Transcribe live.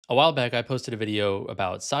A while back, I posted a video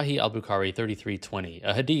about Sahih al-Bukhari 3320,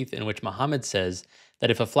 a hadith in which Muhammad says that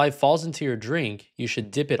if a fly falls into your drink, you should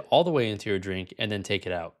dip it all the way into your drink and then take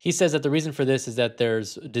it out. He says that the reason for this is that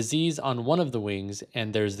there's disease on one of the wings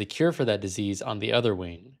and there's the cure for that disease on the other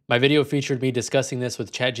wing. My video featured me discussing this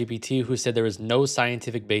with ChatGPT, who said there is no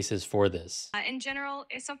scientific basis for this. In general,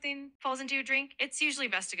 if something falls into your drink, it's usually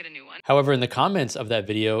best to get a new one. However, in the comments of that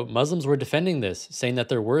video, Muslims were defending this, saying that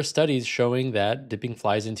there were studies showing that dipping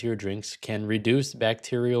flies into your drinks can reduce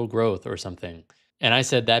bacterial growth or something. And I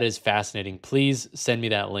said, that is fascinating. Please send me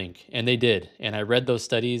that link. And they did. And I read those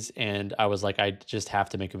studies and I was like, I just have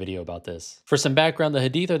to make a video about this. For some background, the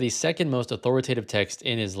Hadith are the second most authoritative text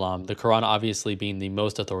in Islam, the Quran obviously being the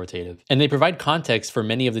most authoritative. And they provide context for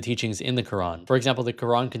many of the teachings in the Quran. For example, the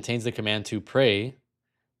Quran contains the command to pray,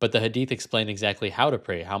 but the Hadith explain exactly how to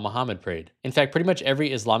pray, how Muhammad prayed. In fact, pretty much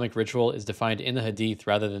every Islamic ritual is defined in the Hadith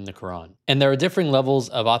rather than the Quran. And there are differing levels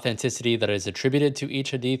of authenticity that is attributed to each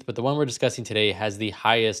Hadith, but the one we're discussing today has the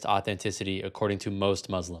highest authenticity according to most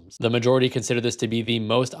Muslims. The majority consider this to be the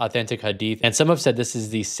most authentic Hadith, and some have said this is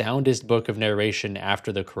the soundest book of narration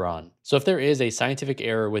after the Quran. So if there is a scientific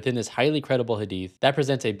error within this highly credible Hadith, that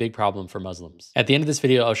presents a big problem for Muslims. At the end of this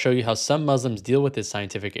video, I'll show you how some Muslims deal with this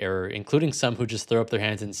scientific error, including some who just throw up their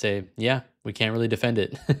hands and say, yeah, we can't really defend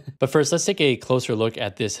it. But first, let's take a closer look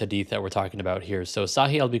at this hadith that we're talking about here. So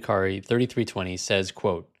Sahih al-Bukhari 3320 says,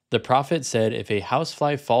 quote, "The Prophet said, if a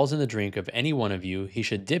housefly falls in the drink of any one of you, he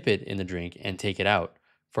should dip it in the drink and take it out.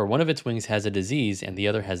 For one of its wings has a disease and the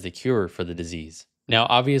other has the cure for the disease." Now,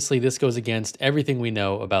 obviously, this goes against everything we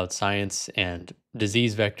know about science and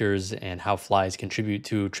disease vectors and how flies contribute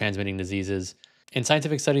to transmitting diseases. And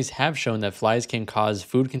scientific studies have shown that flies can cause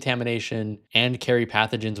food contamination and carry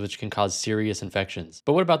pathogens which can cause serious infections.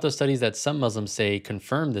 But what about those studies that some Muslims say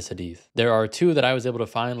confirm this hadith? There are two that I was able to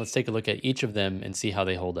find. Let's take a look at each of them and see how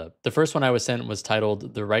they hold up. The first one I was sent was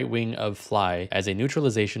titled "The Right Wing of Fly as a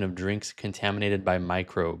Neutralization of Drinks Contaminated by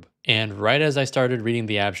Microbe." And right as I started reading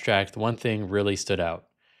the abstract, one thing really stood out.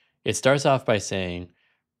 It starts off by saying,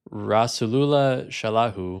 Rasulullah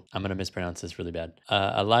Shalahu, I'm going to mispronounce this really bad,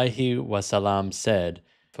 Alaihi Wasalam said,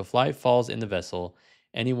 if a fly falls in the vessel,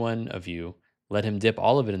 any one of you, let him dip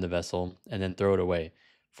all of it in the vessel and then throw it away.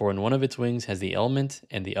 For in one of its wings has the ailment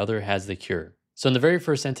and the other has the cure. So in the very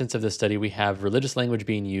first sentence of this study, we have religious language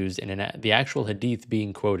being used and the actual hadith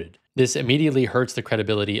being quoted. This immediately hurts the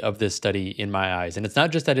credibility of this study in my eyes. And it's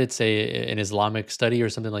not just that it's an Islamic study or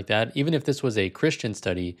something like that. Even if this was a Christian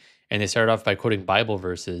study and they started off by quoting Bible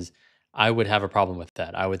verses, I would have a problem with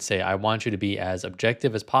that. I would say, I want you to be as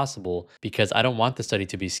objective as possible because I don't want the study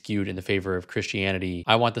to be skewed in the favor of Christianity.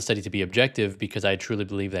 I want the study to be objective because I truly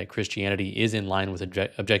believe that Christianity is in line with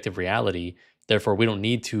objective reality. Therefore, we don't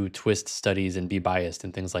need to twist studies and be biased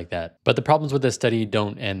and things like that. But the problems with this study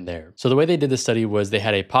don't end there. So the way they did the study was they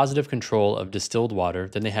had a positive control of distilled water,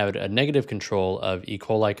 then they had a negative control of E.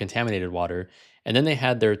 coli contaminated water, and then they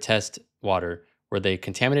had their test water where they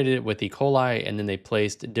contaminated it with E. coli and then they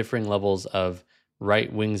placed differing levels of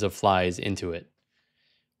right wings of flies into it,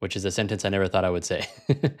 which is a sentence I never thought I would say.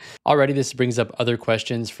 Already this brings up other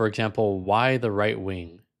questions. For example, why the right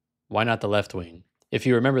wing? Why not the left wing? If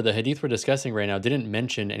you remember, the hadith we're discussing right now didn't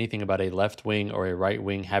mention anything about a left wing or a right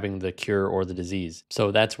wing having the cure or the disease.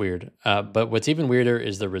 So that's weird. But what's even weirder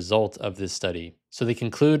is the result of this study. So they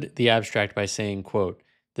conclude the abstract by saying, quote,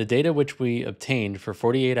 "The data which we obtained for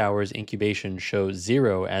 48 hours incubation shows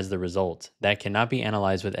 0 as the result. That cannot be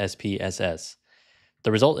analyzed with SPSS.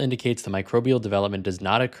 The result indicates the microbial development does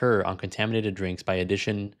not occur on contaminated drinks by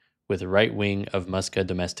addition with right wing of Musca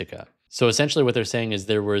domestica." So essentially what they're saying is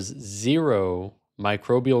there was 0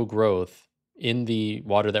 microbial growth in the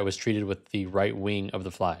water that was treated with the right wing of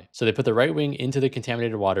the fly. So they put the right wing into the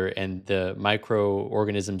contaminated water and the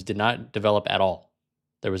microorganisms did not develop at all.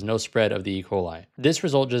 There was no spread of the E. coli. This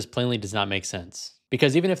result just plainly does not make sense.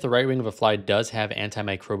 Because even if the right wing of a fly does have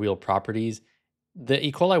antimicrobial properties, the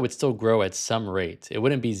E. coli would still grow at some rate. It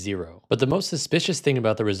wouldn't be 0. But the most suspicious thing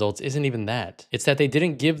about the results isn't even that. It's that they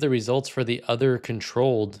didn't give the results for the other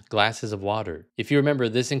controlled glasses of water. If you remember,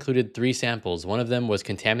 this included 3 samples. One of them was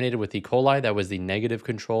contaminated with E. coli, that was the negative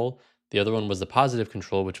control. The other one was the positive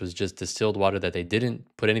control, which was just distilled water that they didn't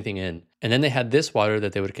put anything in. And then they had this water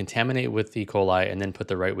that they would contaminate with E. coli and then put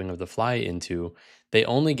the right wing of the fly into. They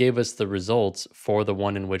only gave us the results for the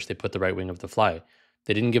one in which they put the right wing of the fly.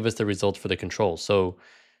 They didn't give us the results for the control. So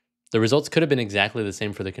the results could have been exactly the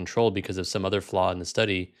same for the control because of some other flaw in the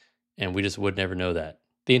study, and we just would never know that.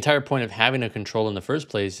 The entire point of having a control in the first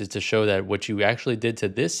place is to show that what you actually did to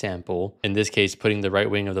this sample, in this case putting the right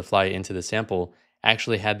wing of the fly into the sample,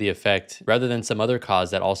 actually had the effect rather than some other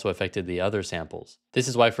cause that also affected the other samples. This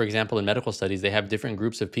is why, for example, in medical studies, they have different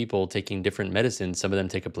groups of people taking different medicines. Some of them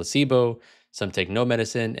take a placebo, some take no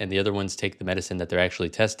medicine, and the other ones take the medicine that they're actually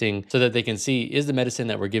testing so that they can see, is the medicine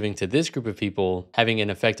that we're giving to this group of people having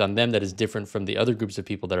an effect on them that is different from the other groups of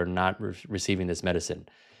people that are not receiving this medicine?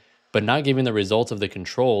 But not giving the results of the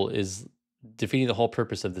control is defeating the whole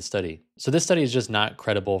purpose of the study. So this study is just not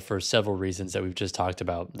credible for several reasons that we've just talked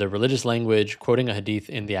about. The religious language, quoting a hadith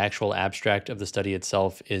in the actual abstract of the study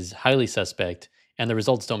itself is highly suspect, and the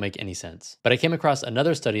results don't make any sense. But I came across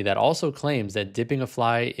another study that also claims that dipping a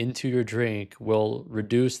fly into your drink will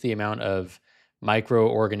reduce the amount of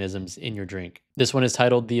microorganisms in your drink. This one is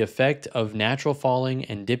titled The Effect of Natural Falling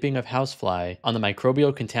and Dipping of Housefly on the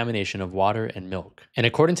Microbial Contamination of Water and Milk. And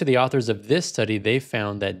according to the authors of this study, they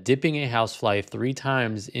found that dipping a housefly 3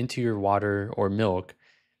 times into your water or milk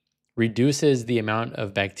reduces the amount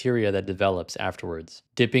of bacteria that develops afterwards.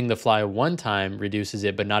 Dipping the fly 1 time reduces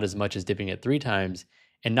it, but not as much as dipping it 3 times.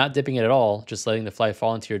 And not dipping it at all, just letting the fly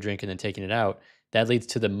fall into your drink and then taking it out, that leads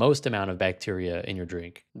to the most amount of bacteria in your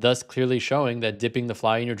drink, thus clearly showing that dipping the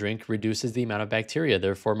fly in your drink reduces the amount of bacteria.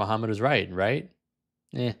 Therefore, Muhammad was right?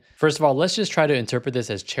 First of all, let's just try to interpret this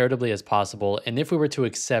as charitably as possible. And if we were to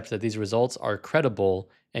accept that these results are credible,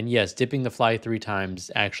 and yes, dipping the fly 3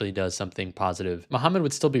 times actually does something positive, Muhammad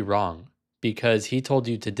would still be wrong because he told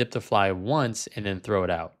you to dip the fly once and then throw it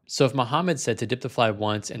out. So if Muhammad said to dip the fly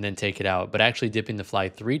once and then take it out, but actually dipping the fly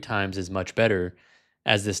 3 times is much better,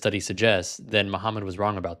 as this study suggests, then Muhammad was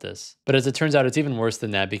wrong about this. But as it turns out, it's even worse than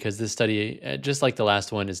that because this study, just like the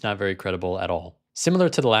last one, is not very credible at all. Similar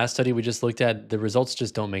to the last study we just looked at, the results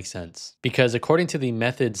just don't make sense. Because according to the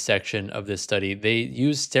methods section of this study, they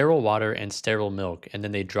use sterile water and sterile milk, and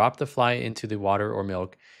then they drop the fly into the water or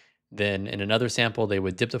milk. Then in another sample, they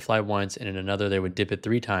would dip the fly once, and in another, they would dip it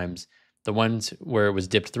 3 times. The ones where it was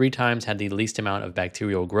dipped 3 times had the least amount of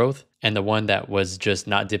bacterial growth, and the one that was just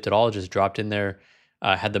not dipped at all, just dropped in there,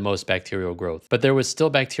 had the most bacterial growth. But there was still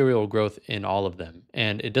bacterial growth in all of them.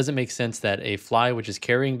 And it doesn't make sense that a fly which is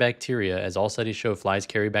carrying bacteria, as all studies show flies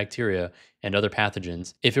carry bacteria and other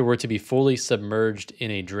pathogens, if it were to be fully submerged in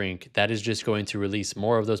a drink, that is just going to release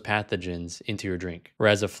more of those pathogens into your drink.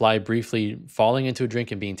 Whereas a fly briefly falling into a drink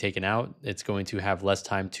and being taken out, it's going to have less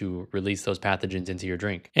time to release those pathogens into your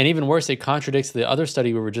drink. And even worse, it contradicts the other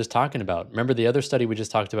study we were just talking about. Remember the other study we just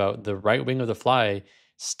talked about, the right wing of the fly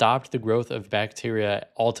stopped the growth of bacteria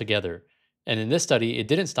altogether. And in this study, it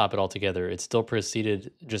didn't stop it altogether. It still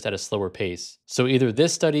proceeded just at a slower pace. So either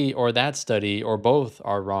this study or that study or both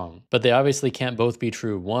are wrong. But they obviously can't both be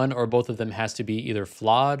true. One or both of them has to be either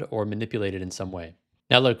flawed or manipulated in some way.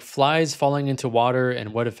 Now look, flies falling into water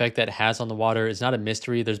and what effect that has on the water is not a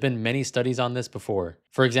mystery. There's been many studies on this before.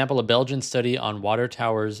 For example, a Belgian study on water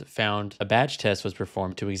towers found a batch test was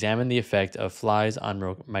performed to examine the effect of flies on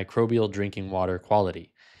microbial drinking water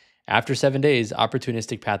quality. After 7 days,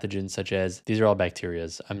 opportunistic pathogens such as, these are all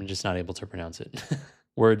bacterias, I'm just not able to pronounce it,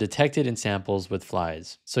 were detected in samples with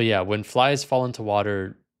flies. So yeah, when flies fall into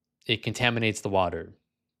water, it contaminates the water.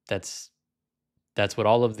 That's what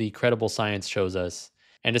all of the credible science shows us.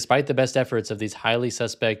 And despite the best efforts of these highly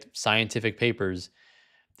suspect scientific papers,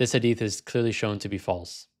 this hadith is clearly shown to be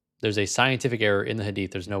false. There's a scientific error in the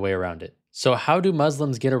hadith. There's no way around it. So how do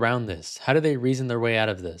Muslims get around this? How do they reason their way out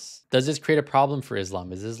of this? Does this create a problem for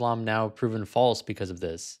Islam? Is Islam now proven false because of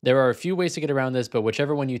this? There are a few ways to get around this, but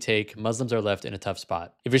whichever one you take, Muslims are left in a tough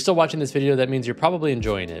spot. If you're still watching this video, that means you're probably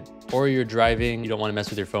enjoying it. Or you're driving, you don't want to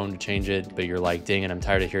mess with your phone to change it, but you're like, dang it, I'm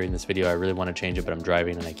tired of hearing this video. I really want to change it, but I'm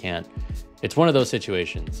driving and I can't. It's one of those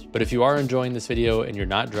situations. But if you are enjoying this video and you're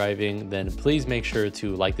not driving, then please make sure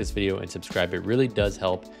to like this video and subscribe. It really does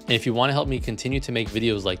help. And if you want to help me continue to make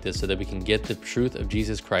videos like this so that we can get the truth of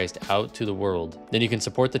Jesus Christ out to the world, then you can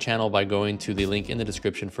support the channel by going to the link in the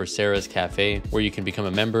description for Sarah's Cafe, where you can become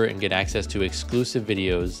a member and get access to exclusive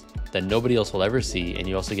videos that nobody else will ever see, and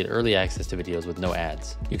you also get early access to videos with no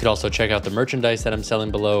ads. You could also check out the merchandise that I'm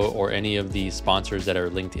selling below or any of the sponsors that are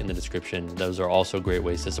linked in the description. Those are also great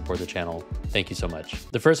ways to support the channel. Thank you so much.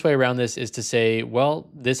 The first way around this is to say, well,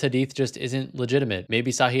 this hadith just isn't legitimate. Maybe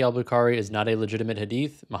Sahih al-Bukhari is not a legitimate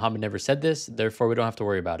hadith. Muhammad never said this, therefore we don't have to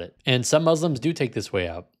worry about it. And some Muslims do take this way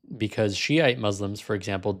out, because Shiite Muslims, for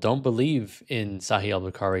example, don't believe in Sahih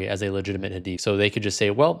al-Bukhari as a legitimate hadith. So they could just say,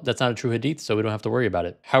 well, that's not a true hadith, so we don't have to worry about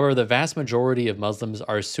it. However, the vast majority of Muslims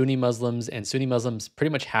are Sunni Muslims, and Sunni Muslims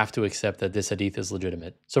pretty much have to accept that this hadith is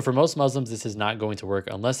legitimate. So for most Muslims, this is not going to work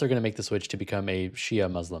unless they're going to make the switch to become a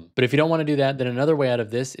Shia Muslim. But if you don't want to do that, then another way out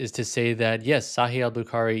of this is to say that, yes, Sahih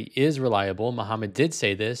al-Bukhari is reliable. Muhammad did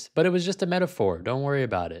say this, but it was just a metaphor. Don't worry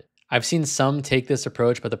about it. I've seen some take this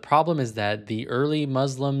approach, but the problem is that the early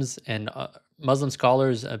Muslims and Muslim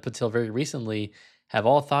scholars up until very recently have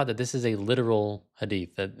all thought that this is a literal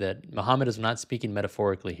hadith, that Muhammad is not speaking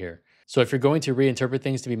metaphorically here. So if you're going to reinterpret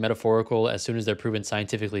things to be metaphorical as soon as they're proven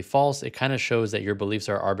scientifically false, it kind of shows that your beliefs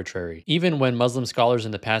are arbitrary. Even when Muslim scholars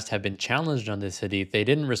in the past have been challenged on this hadith, they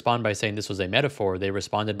didn't respond by saying this was a metaphor. They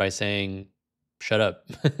responded by saying, shut up.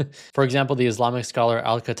 For example, the Islamic scholar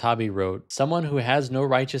al-Khattabi wrote, "Someone who has no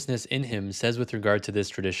righteousness in him says with regard to this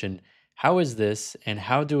tradition, how is this, and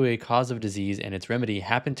how do a cause of disease and its remedy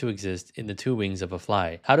happen to exist in the two wings of a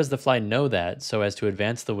fly? How does the fly know that so as to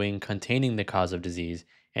advance the wing containing the cause of disease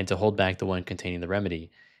and to hold back the one containing the remedy?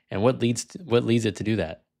 And what leads it to do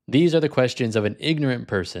that? These are the questions of an ignorant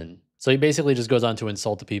person." So he basically just goes on to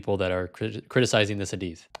insult the people that are criticizing this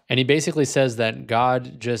hadith. And he basically says that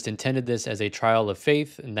God just intended this as a trial of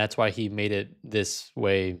faith, and that's why he made it this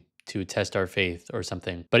way to test our faith or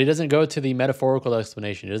something. But he doesn't go to the metaphorical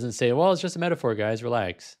explanation. He doesn't say, well, it's just a metaphor, guys,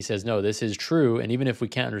 relax. He says, no, this is true. And even if we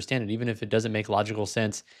can't understand it, even if it doesn't make logical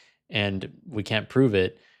sense and we can't prove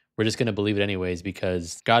it, we're just going to believe it anyways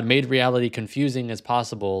because God made reality confusing as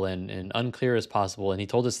possible and unclear as possible. And he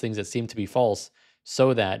told us things that seem to be false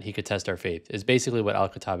so that he could test our faith, is basically what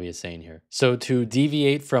al-Khattabi is saying here. So to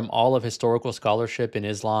deviate from all of historical scholarship in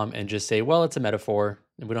Islam and just say, well, it's a metaphor,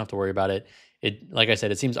 and we don't have to worry about it. Like I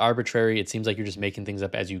said, it seems arbitrary. It seems like you're just making things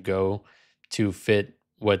up as you go to fit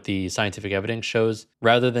what the scientific evidence shows,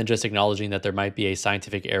 rather than just acknowledging that there might be a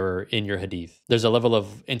scientific error in your hadith. There's a level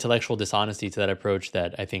of intellectual dishonesty to that approach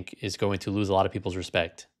that I think is going to lose a lot of people's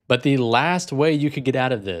respect. But the last way you could get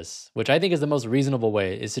out of this, which I think is the most reasonable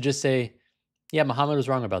way, is to just say, yeah, Muhammad was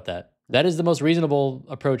wrong about that. That is the most reasonable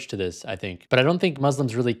approach to this, I think. But I don't think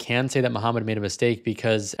Muslims really can say that Muhammad made a mistake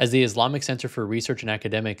because, as the Islamic Center for Research and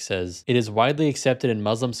Academics says, it is widely accepted in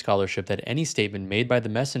Muslim scholarship that any statement made by the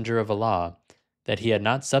Messenger of Allah that he had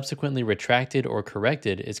not subsequently retracted or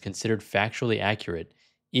corrected is considered factually accurate,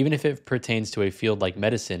 even if it pertains to a field like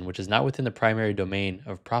medicine, which is not within the primary domain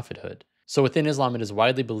of prophethood. So within Islam, it is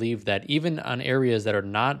widely believed that even on areas that are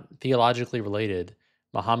not theologically related,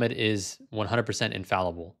 Muhammad is 100%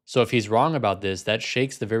 infallible. So if he's wrong about this, that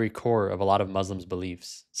shakes the very core of a lot of Muslims'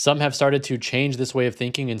 beliefs. Some have started to change this way of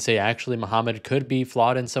thinking and say actually Muhammad could be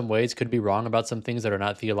flawed in some ways, could be wrong about some things that are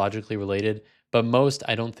not theologically related, but most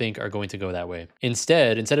I don't think are going to go that way.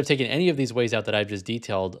 Instead of taking any of these ways out that I've just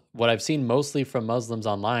detailed, what I've seen mostly from Muslims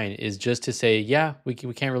online is just to say, yeah, we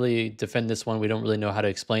can't really defend this one, we don't really know how to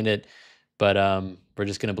explain it, but we're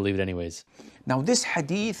just going to believe it anyways. Now this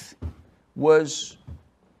hadith was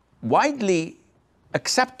widely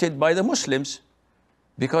accepted by the Muslims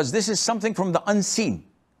because this is something from the unseen.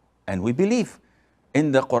 And we believe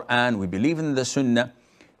in the Quran, we believe in the Sunnah.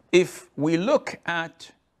 If we look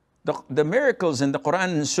at the miracles in the Quran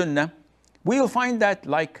and Sunnah, we'll find that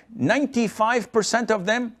like 95% of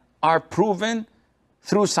them are proven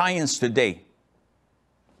through science today.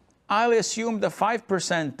 I'll assume the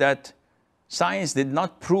 5% that science did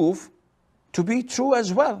not prove to be true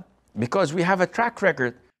as well, because we have a track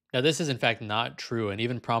record. Now, this is in fact not true, and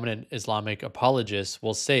even prominent Islamic apologists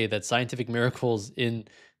will say that scientific miracles in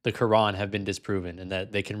the Quran have been disproven and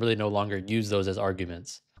that they can really no longer use those as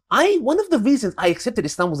arguments. One of the reasons I accepted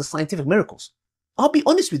Islam was the scientific miracles. I'll be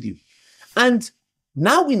honest with you. And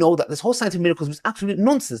now we know that this whole scientific miracles was absolute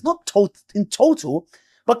nonsense, not in total,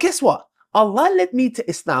 but guess what? Allah led me to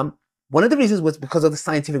Islam. One of the reasons was because of the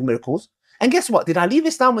scientific miracles. And guess what? Did I leave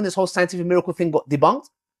Islam when this whole scientific miracle thing got debunked?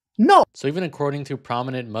 No. So even according to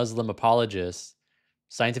prominent Muslim apologists,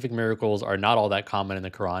 scientific miracles are not all that common in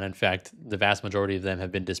the Quran. In fact, the vast majority of them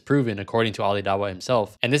have been disproven according to Ali Dawah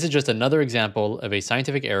himself. And this is just another example of a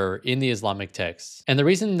scientific error in the Islamic texts. And the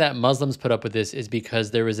reason that Muslims put up with this is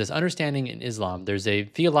because there is this understanding in Islam, there's a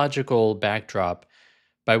theological backdrop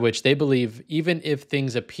by which they believe even if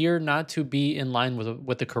things appear not to be in line with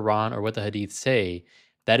what the Quran or what the Hadith say,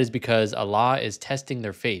 that is because Allah is testing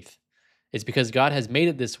their faith. It's because God has made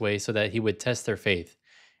it this way so that he would test their faith.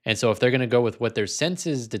 And so if they're going to go with what their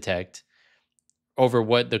senses detect over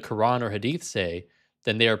what the Quran or Hadith say,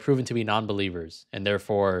 then they are proven to be non-believers, and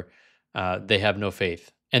therefore they have no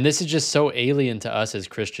faith. And this is just so alien to us as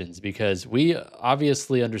Christians because we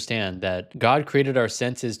obviously understand that God created our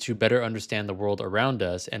senses to better understand the world around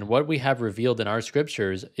us, and what we have revealed in our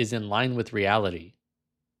scriptures is in line with reality,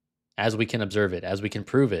 as we can observe it, as we can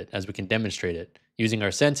prove it, as we can demonstrate it, using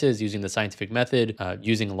our senses, using the scientific method,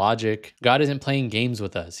 using logic. God isn't playing games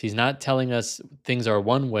with us. He's not telling us things are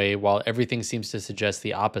one way while everything seems to suggest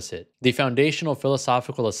the opposite. The foundational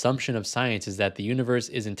philosophical assumption of science is that the universe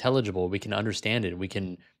is intelligible. We can understand it. We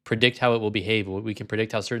can predict how it will behave. We can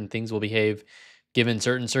predict how certain things will behave. given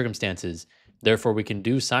certain circumstances. Therefore, we can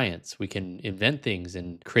do science, we can invent things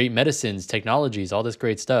and create medicines, technologies, all this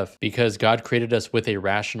great stuff, because God created us with a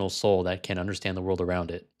rational soul that can understand the world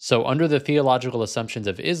around it. So under the theological assumptions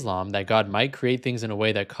of Islam, that God might create things in a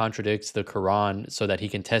way that contradicts the Quran so that he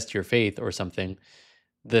can test your faith or something,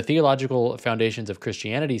 the theological foundations of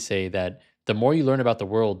Christianity say that the more you learn about the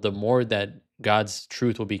world, the more that God's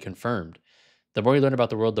truth will be confirmed. The more you learn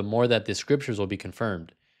about the world, the more that the scriptures will be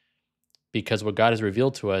confirmed. Because what God has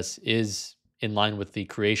revealed to us is in line with the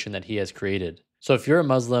creation that he has created. So if you're a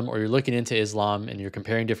Muslim or you're looking into Islam and you're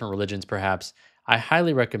comparing different religions perhaps, I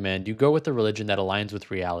highly recommend you go with a religion that aligns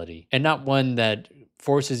with reality and not one that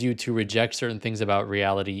forces you to reject certain things about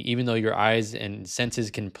reality, even though your eyes and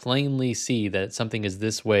senses can plainly see that something is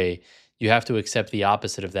this way. You have to accept the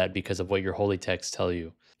opposite of that because of what your holy texts tell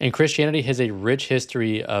you. And Christianity has a rich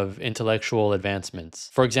history of intellectual advancements.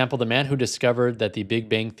 For example, the man who discovered that the Big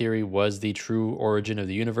Bang Theory was the true origin of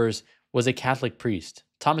the universe was a Catholic priest.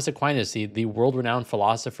 Thomas Aquinas, the world-renowned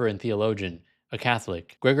philosopher and theologian, a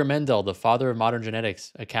Catholic. Gregor Mendel, the father of modern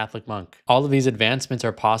genetics, a Catholic monk. All of these advancements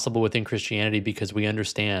are possible within Christianity because we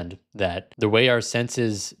understand that the way our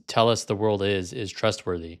senses tell us the world is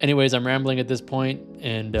trustworthy. Anyways, I'm rambling at this point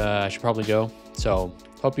and I should probably go. So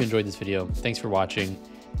hope you enjoyed this video. Thanks for watching.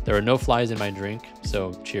 There are no flies in my drink,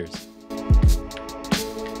 so cheers.